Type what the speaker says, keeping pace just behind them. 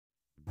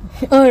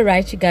All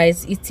right, you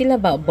guys, it's still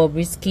about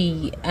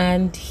Bobrisky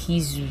and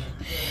his,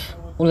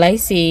 will I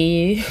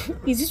say,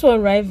 is this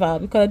one rival?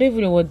 Because I don't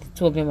even know what the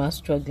two of them are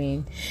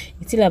struggling.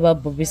 It's still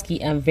about Bobrisky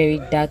and Very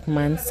Dark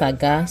Man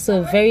saga.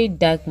 So, Very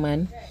Dark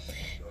Man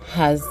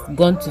has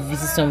gone to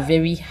visit some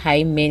very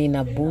high men in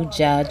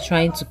Abuja,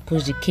 trying to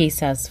push the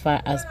case as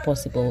far as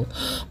possible.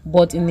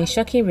 But in a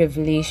shocking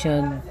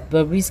revelation,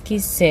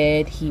 Bobrisky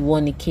said he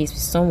won a case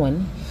with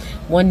someone,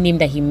 one name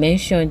that he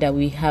mentioned that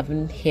we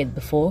haven't heard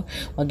before.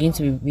 We're going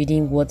to be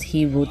reading what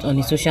he wrote on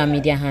his social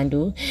media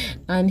handle,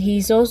 and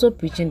he's also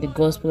preaching the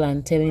gospel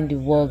and telling the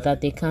world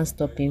that they can't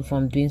stop him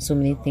from doing so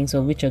many things,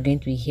 of which you're going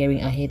to be hearing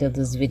ahead of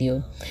this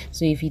video.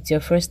 So if it's your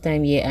first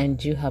time here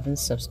and you haven't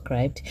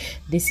subscribed,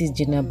 this is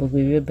Jenna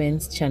Bobrisky's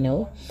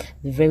channel,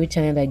 the very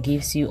channel that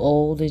gives you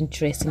all the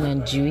interesting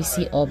and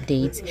juicy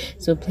updates.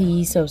 So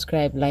please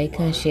subscribe, like,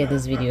 and share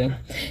this video.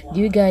 Do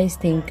you guys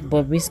think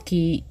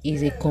Bobrisky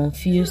is a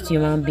confused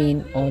human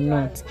being or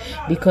not?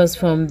 Because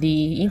from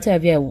the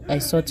interview I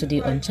saw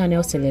today on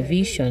Channel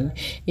Television,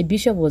 a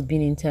bishop was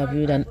being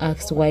interviewed and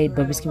asked why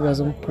Bobrisky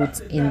wasn't put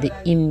in the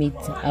inmate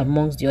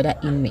amongst the other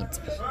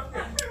inmates.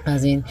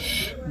 As in,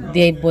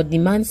 but the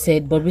man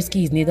said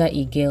Bobrisky is neither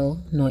a girl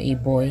nor a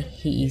boy.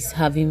 He is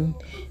having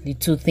the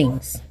two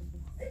things.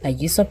 Are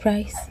you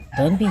surprised?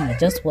 Don't be.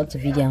 Just watch the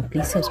video and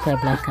please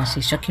subscribe, like, and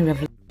share. Shocking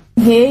revelation.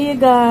 Hey you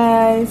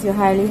guys, you're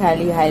highly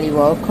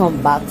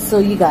welcome back. So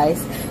you guys,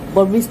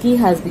 Bobrisky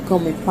has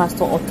become a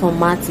pastor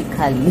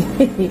automatically.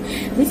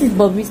 This is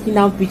Bobrisky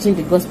now preaching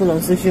the gospel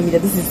on social media.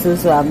 This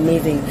is so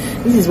amazing.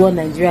 This is what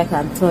Nigeria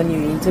can turn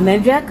you into.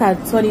 Nigeria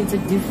can turn into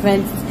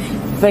different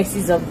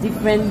verses of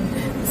different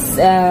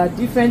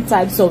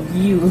types of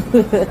you.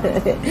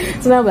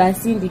 So now we are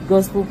seeing the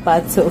gospel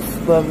parts of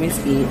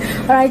Bobrisky.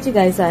 Alright, you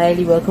guys are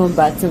highly welcome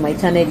back to my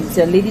channel. It's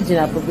your lady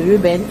Jenna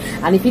Bobrisky,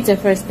 and if it's your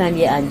first time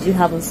here and you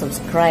haven't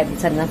subscribed,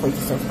 it's time now for you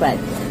to subscribe.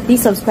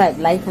 Please subscribe,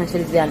 like, and share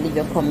this video and leave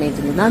your comment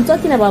below. Now I'm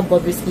talking about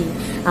Bobrisky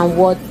and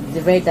what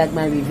the Very Dark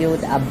Man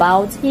revealed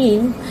about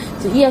him.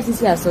 So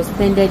EFCC has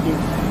suspended the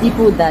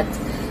people that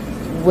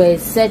were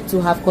said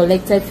to have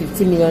collected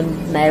 50 million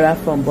naira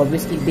from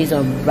Bobrisky based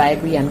on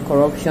bribery and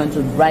corruption,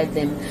 to bribe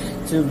them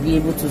to be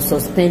able to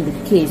suspend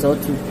the case or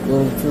to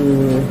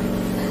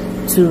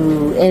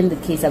end the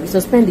case. I will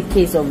suspend the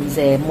case of his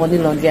money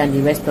laundering and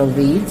the rest of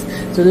it.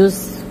 So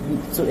those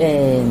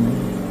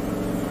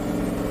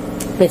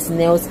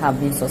personnel have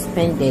been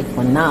suspended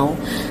for now.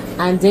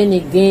 And then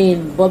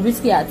again,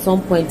 Bobrisky at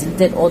some point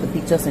deleted all the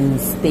pictures on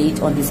his page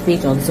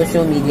on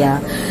social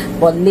media,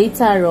 but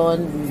later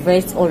on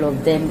reversed all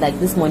of them. Like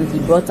this morning, he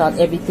brought out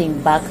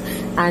everything back,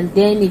 and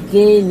then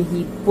again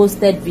he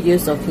posted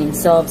videos of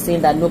himself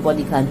saying that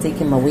nobody can take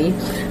him away,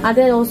 and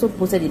then also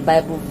posted a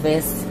Bible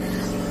verse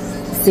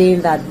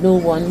saying that no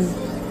one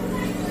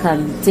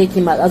can take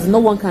him out, as no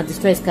one can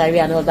destroy his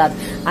career and all that.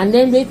 And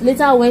then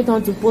later I went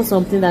on to post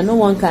something that no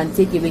one can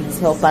take away his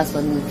helpers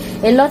from me.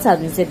 A lot has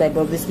been said by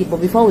Bobrisky,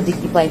 but before we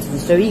dig deeper into the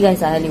story, you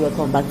guys are highly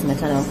welcome back to my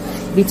channel.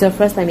 If it's your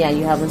first time here and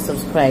you haven't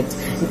subscribed,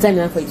 it's time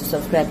now for you to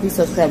subscribe. Please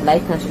subscribe,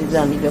 like, and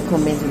share, and leave your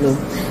comments below.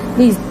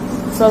 Please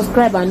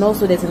subscribe, and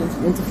also there's a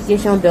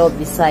notification bell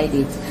beside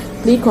it.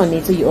 Click on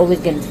it so you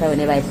always get notified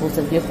whenever I post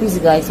a video. Please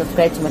guys,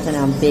 subscribe to my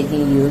channel, I'm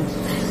begging you.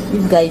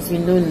 You guys, you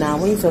know now,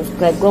 when you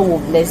subscribe, God will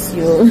bless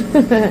you.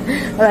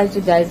 Alright, you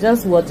guys,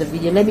 just watch the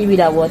video. Let me read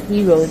out what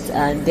he wrote,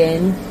 and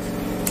then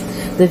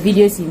the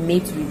videos he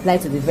made to reply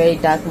to the Very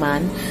Dark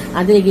Man.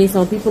 And then again,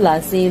 some people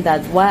are saying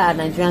that why are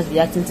Nigerians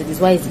reacting to this?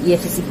 Why is the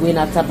EFCC going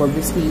after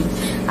Bobrisky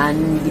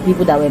and the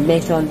people that were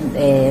mentioned,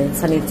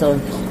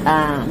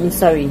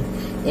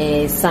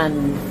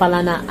 San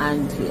Falana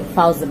and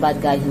Fowles the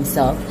bad guy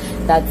himself?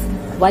 That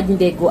why didn't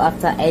they go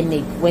after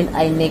INEC when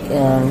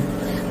INEC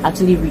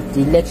actually rigged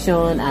the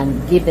election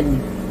and gave them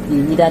the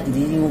leader they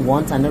didn't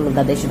want and all of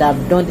that? They should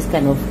have done this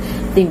kind of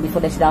thing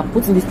before. They should have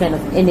put in this kind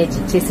of energy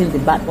chasing the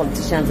bad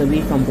politicians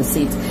away from the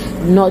seat,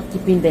 not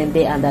keeping them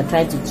there, and they're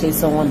trying to chase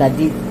someone that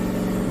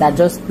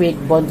just create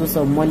bundles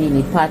of money in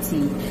a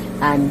party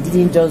and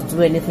didn't just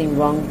do anything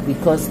wrong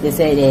because they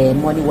said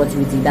money was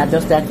with it. That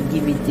just tried to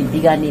give it a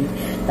bigger name.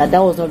 That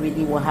was not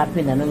really what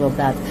happened and all of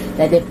that.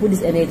 That they put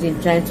this energy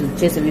in trying to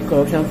chase away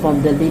corruption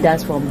from the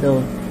leaders, from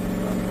the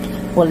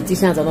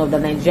politicians and all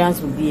that. Nigeria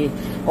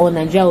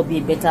will be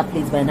a better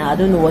place by now. I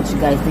don't know what you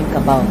guys think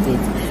about it.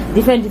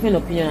 Different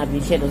opinions have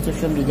been shared on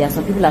social media.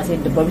 Some people are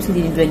saying the Bobrisky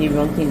didn't do any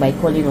wrong thing by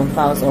calling on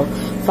Fowles, or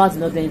Fowles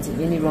did not do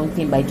any wrong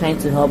thing by trying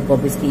to help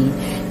Bobrisky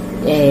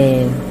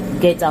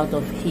get out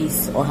of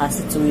his or her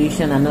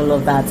situation and all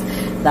of that.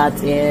 That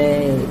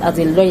as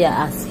a lawyer,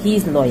 as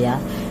his lawyer,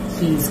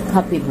 he's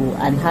capable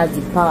and has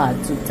the power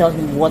to tell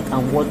him what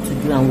to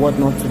do and what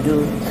not to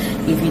do.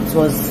 If it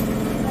was,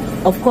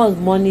 of course,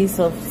 money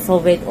solved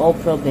all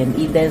problems.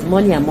 If there's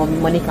money and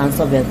money can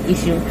solve an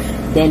issue,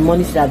 then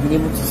money should have been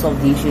able to solve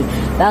the issue.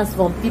 That's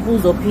from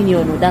people's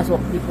opinion, or that's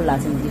what people are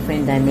in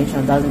different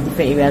dimensions, that's in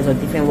different areas or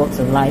different walks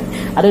of life.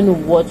 I don't know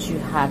what you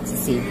have to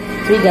say.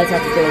 So you guys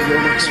have to tell us your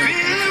own opinion.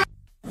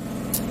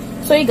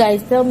 So you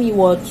guys, tell me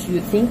what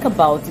you think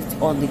about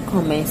it on the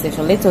comment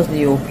section. Let us know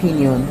your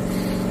opinion.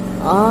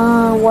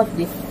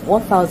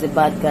 What Falz the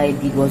bad guy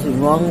did, was it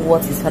wrong?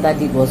 What his father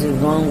did, was it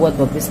wrong? What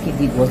Bobrisky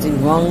did, was it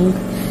wrong?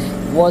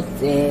 What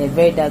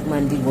Very Dark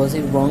Man did, was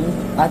it wrong?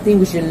 I think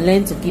we should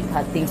learn to keep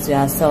our things to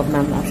ourselves. Now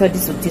I'm sure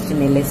this will teach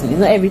him a lesson. It's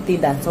not everything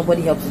that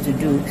somebody helps you to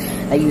do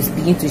that you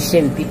begin to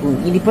share with people.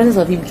 In the process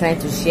of him trying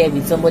to share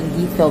with somebody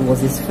he felt was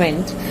his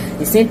friend,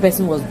 the same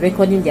person was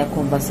recording their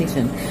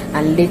conversation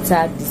and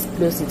later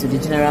disclosed it to the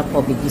general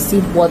public. You see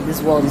what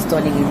this world is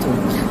turning into.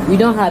 We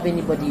don't have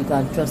anybody you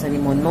can trust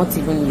anymore, not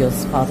even your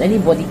spouse.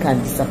 Anybody can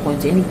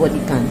disappoint you, anybody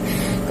can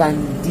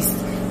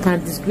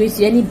disgrace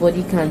you,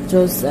 anybody can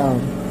just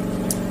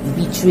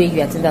betray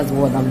you. I think that's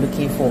what I'm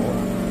looking for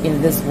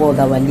in this world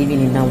that we're living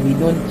in now. We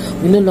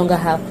no longer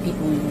have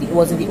people. It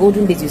was in the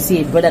olden days, you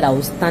see a brother that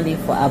was standing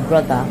for a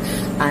brother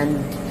and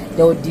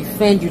they will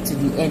defend you to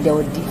the end. They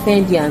will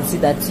defend you and see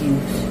that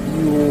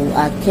you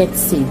are kept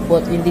safe.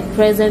 But in the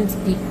present,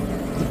 the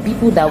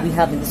people that we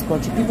have in this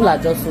country, people are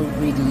just so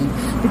greedy.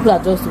 People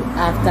are just so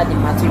after the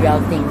material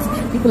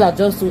things. People are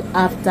just so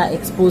after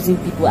exposing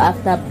people,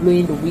 after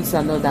blowing the whistle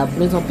and all that.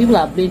 Some people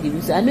are blowing the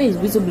whistle. I know his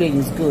whistle blowing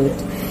is good.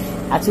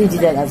 I actually did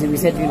that as a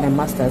research during my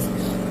masters.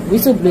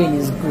 Whistleblowing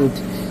is good,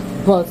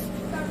 but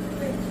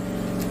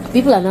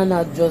people are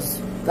not just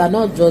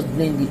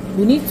blowing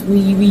it. We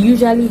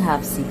usually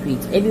have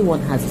secrets. Everyone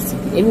has a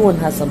secret. Everyone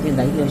has something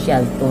that he or she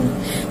has done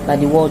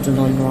that the world do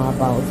not know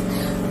about.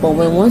 But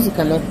once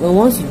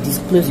you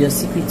disclose your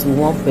secret to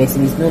one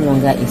person, it's no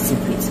longer a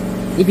secret.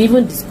 If you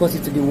even discuss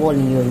it to the wall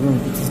in your room,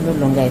 it is no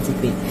longer a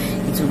secret.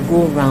 It will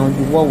go around,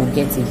 the world will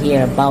get to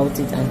hear about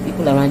it, and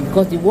people around,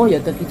 because the wall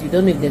you're talking to, you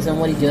don't know if there's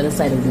somebody the other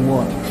side of the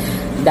wall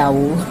that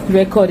will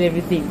record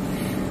everything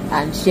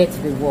and share to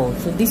the world.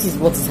 So this is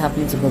what is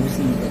happening to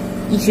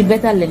Bobrisky. He should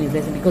better learn his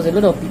lesson, because a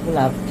lot of people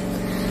have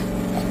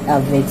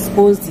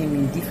exposed him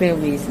in different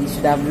ways. He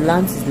should have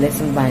learned his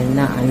lesson by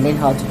now and learn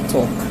how to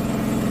talk.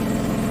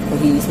 But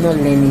he is not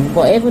learning.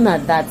 But even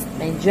at that,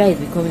 Nigeria is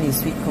becoming a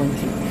sweet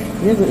country.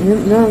 No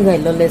longer a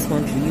lawless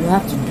country. You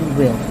have to do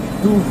well.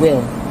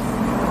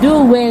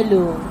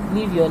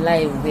 Live your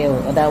life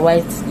well.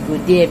 Otherwise, you go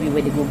there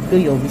everywhere. They go blow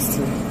your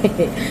whistle.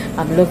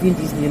 I'm loving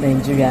this new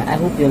Nigeria. I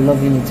hope you're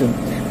loving it too.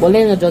 But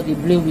let's not just be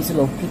blowing whistle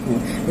of people.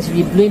 They should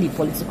be blowing the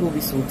political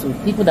whistle too.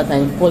 People that are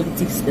in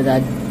politics, that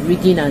are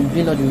rigging and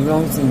doing all the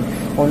wrong thing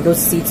on those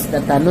seats,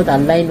 that are not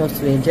allowing us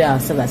to enjoy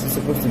ourselves as we're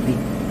supposed to be.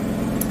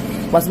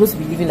 We're supposed to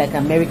be living like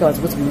America. We're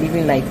supposed to be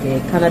living like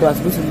Canada. We're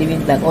supposed to be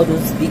living like all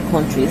those big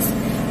countries.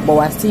 But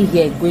we're still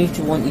here going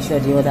through one issue or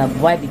the other.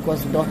 Why?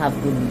 Because we don't have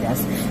good leaders.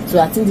 So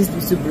I think this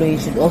whistleblowing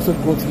should also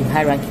go to the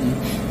hierarchy,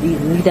 the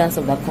leaders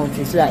of the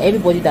country, so that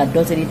everybody that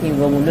does anything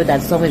wrong will know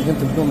that someone is going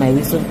to blow my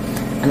whistle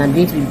and I'm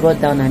going to be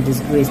brought down and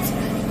disgraced.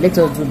 Let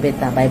us do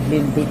better by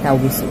blowing better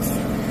whistles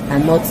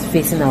and not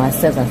facing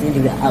ourselves as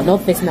individuals,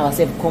 not facing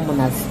ourselves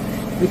commoners.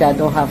 We that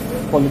don't have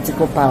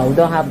political power, we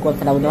don't have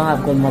Godfather, we don't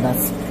have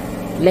godmothers.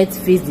 Let's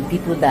face the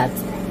people that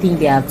think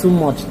they are too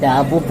much, they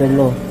are above the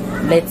law.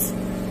 Let's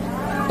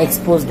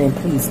expose them,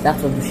 please.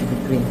 That's what we should be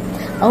doing.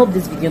 I hope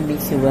this video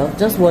makes you well.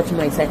 Just watch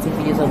more exciting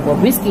videos of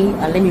Bobrisky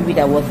and let me read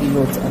out what he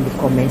wrote on the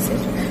comment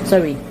section.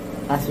 Sorry,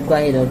 as we go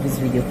ahead of this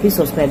video, please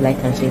subscribe, like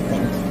and share.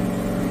 Thank you.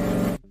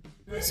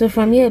 So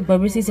from here,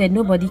 Bobrisky said,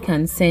 nobody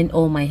can send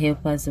all my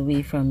helpers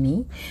away from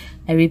me.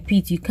 I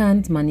repeat, you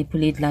can't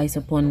manipulate lies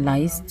upon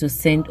lies to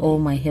send all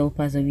my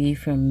helpers away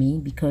from me,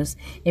 because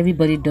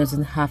everybody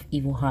doesn't have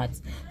evil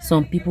hearts.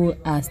 Some people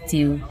are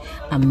still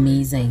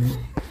amazing.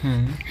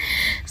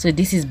 So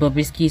this is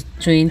Bobrisky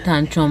throwing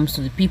tantrums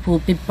to the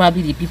people,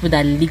 probably the people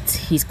that leaked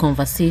his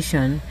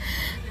conversation.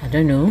 I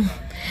don't know.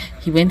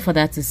 He went for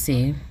that to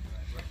say,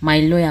 my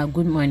lawyer,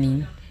 good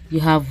morning. You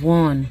have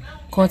won.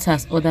 Court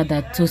has ordered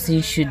that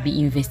Tosin should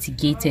be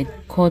investigated.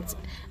 Court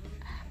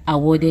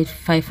awarded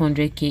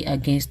 500k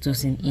against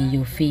Tosin in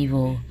your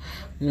favor.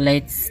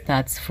 Let's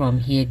start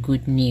from here.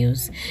 Good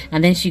news.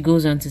 And then she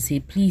goes on to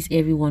say, please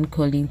everyone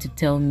calling to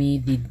tell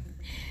me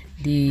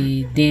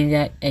the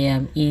danger I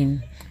am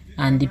in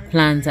and the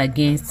plans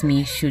against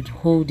me should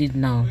hold it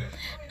now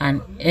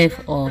and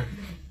F off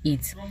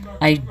it.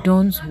 I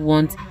don't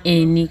want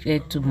any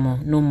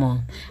no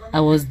more.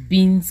 I was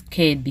being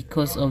scared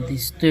because of the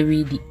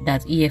story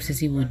that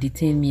EFCC will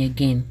detain me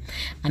again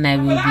and I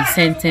will be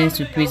sentenced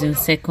to prison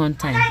second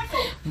time.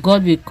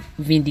 God will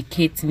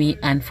vindicate me,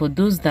 and for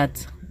those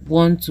that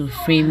want to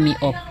frame me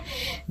up,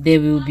 they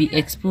will be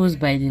exposed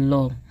by the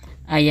law.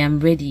 I am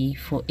ready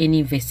for any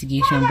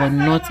investigation, but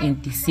not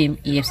in the same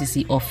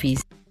EFCC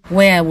office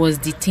where I was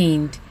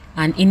detained,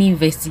 and any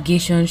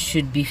investigation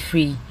should be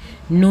free,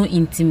 no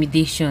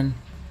intimidation.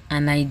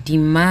 And I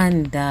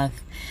demand that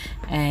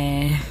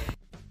I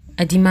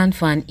demand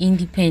for an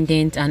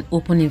independent and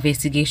open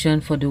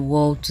investigation for the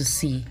world to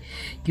see.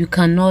 You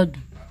cannot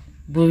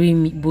bully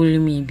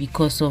me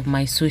because of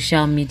my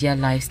social media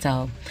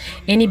lifestyle.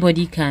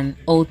 Anybody can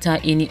alter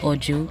any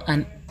audio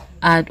and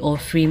add or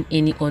frame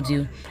any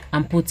audio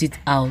and put it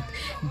out.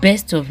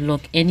 Best of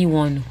luck.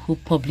 Anyone who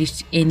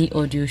published any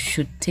audio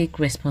should take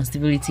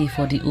responsibility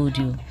for the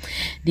audio.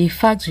 The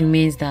fact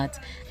remains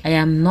that I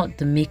am not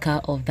the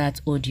maker of that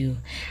audio.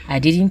 I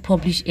didn't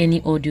publish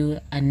any audio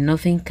and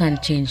nothing can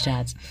change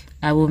that.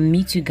 I will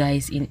meet you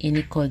guys in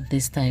any court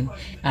this time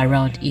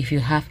around if you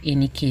have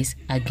any case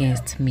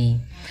against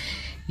me.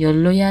 Your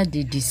lawyer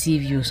did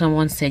deceive you.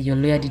 Someone said your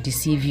lawyer did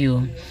deceive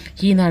you.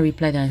 He now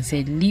replied and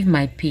said, leave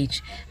my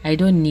page. I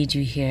don't need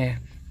you here.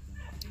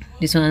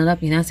 This one, another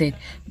person said,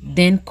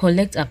 then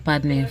collect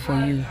apartment for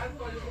you.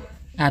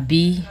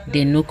 Abi,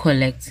 they no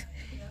collect.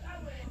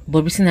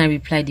 Bobrisky now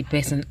replied the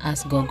person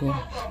asked Gogo.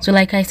 So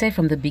like I said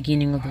from the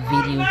beginning of the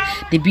video,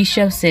 the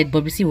bishop said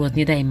Bobrisky was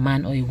neither a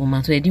man or a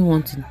woman, so they didn't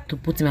want to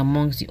put him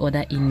amongst the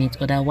other inmates,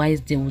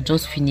 otherwise they would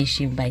just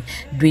finish him by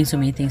doing so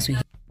many things to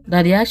him.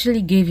 That they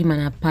actually gave him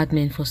an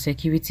apartment for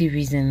security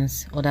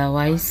reasons,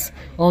 otherwise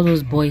all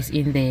those boys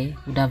in there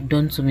would have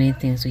done so many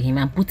things to him.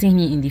 And putting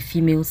him in the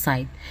female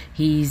side,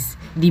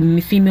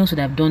 the females would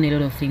have done a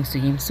lot of things to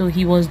him. So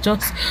he was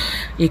just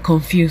a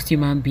confused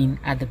human being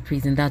at the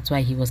prison. That's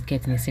why he was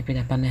kept in a separate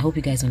apartment. I hope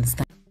you guys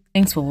understand.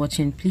 Thanks for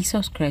watching. Please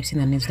subscribe, see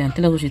the next video, and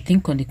tell us what you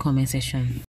think on the comment section.